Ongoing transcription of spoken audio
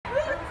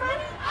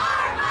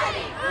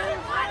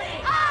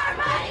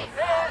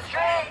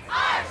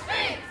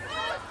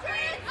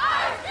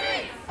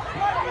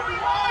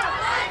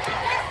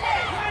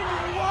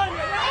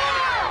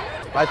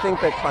I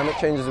think that climate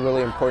change is a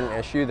really important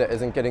issue that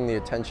isn't getting the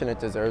attention it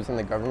deserves in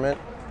the government.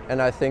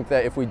 And I think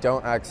that if we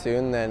don't act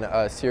soon, then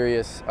a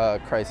serious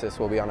crisis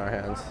will be on our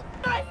hands.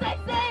 I say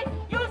save,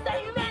 you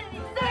say humanity,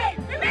 save,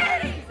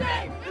 humanity,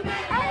 save,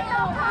 humanity.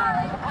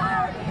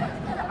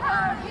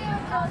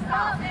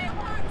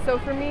 So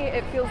for me,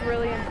 it feels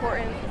really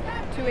important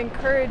to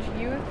encourage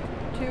youth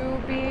to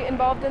be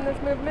involved in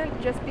this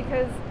movement, just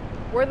because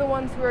we're the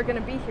ones who are going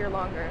to be here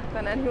longer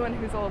than anyone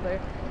who's older.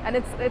 And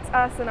it's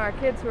us and our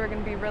kids who are going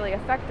to be really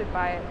affected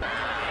by it.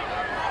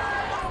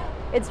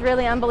 It's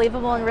really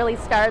unbelievable and really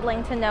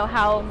startling to know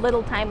how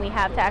little time we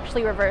have to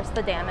actually reverse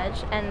the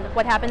damage, and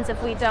what happens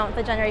if we don't,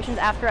 the generations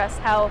after us,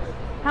 how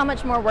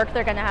much more work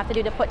they're going to have to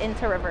do to put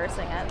into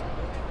reversing it.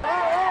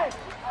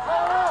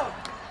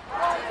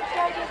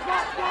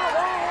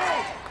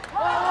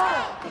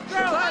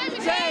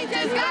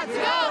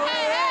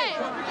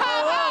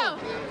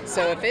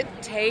 So if it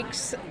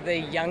takes the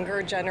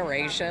younger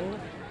generation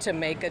to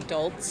make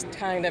adults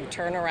kind of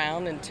turn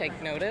around and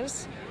take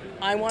notice,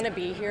 I want to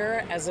be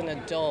here as an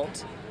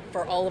adult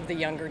for all of the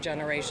younger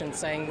generation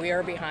saying, we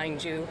are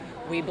behind you,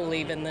 we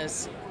believe in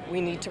this, we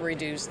need to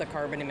reduce the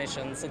carbon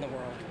emissions in the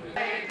world.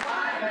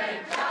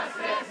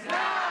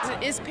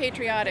 It is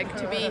patriotic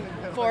to be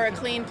for a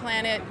clean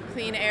planet,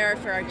 clean air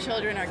for our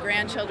children, our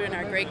grandchildren,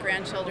 our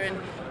great-grandchildren,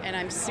 and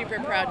I'm super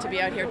proud to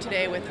be out here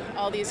today with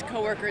all these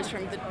coworkers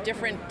from the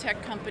different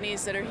tech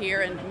companies that are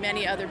here and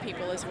many other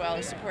people as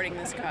well supporting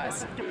this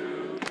cause.